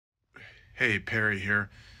Hey, Perry here.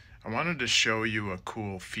 I wanted to show you a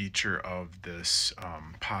cool feature of this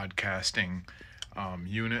podcasting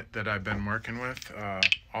unit that I've been working with.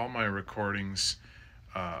 All my recordings,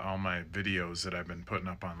 all my videos that I've been putting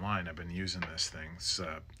up online, I've been using this thing. It's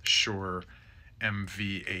Shure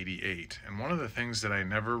MV88. And one of the things that I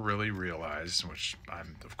never really realized, which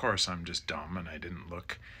of course I'm just dumb and I didn't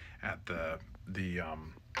look at the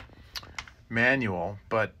manual,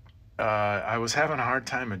 but I was having a hard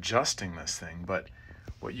time adjusting this thing. But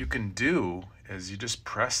what you can do is you just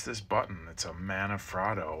press this button. It's a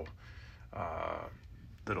Manfrotto uh,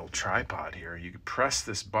 little tripod here. You can press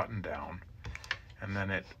this button down, and then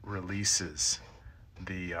it releases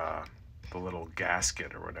the little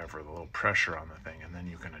gasket or whatever, the little pressure on the thing, and then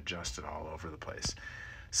you can adjust it all over the place.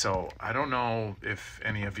 So I don't know if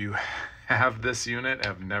any of you have this unit,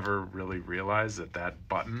 have never really realized that that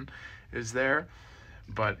button is there,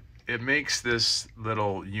 but it makes this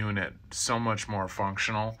little unit so much more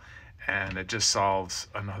functional, and it just solves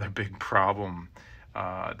another big problem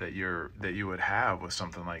that you would have with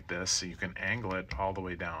something like this. So you can angle it all the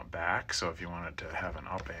way down back. So if you wanted to have an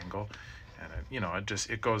up angle, and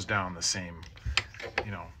it goes down the same.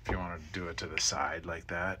 If you want to do it to the side like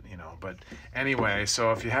that, But anyway,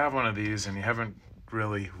 so if you have one of these and you haven't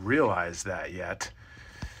really realized that yet,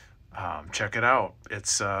 check it out.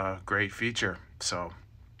 It's a great feature. So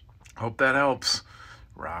hope that helps.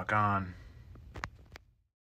 Rock on.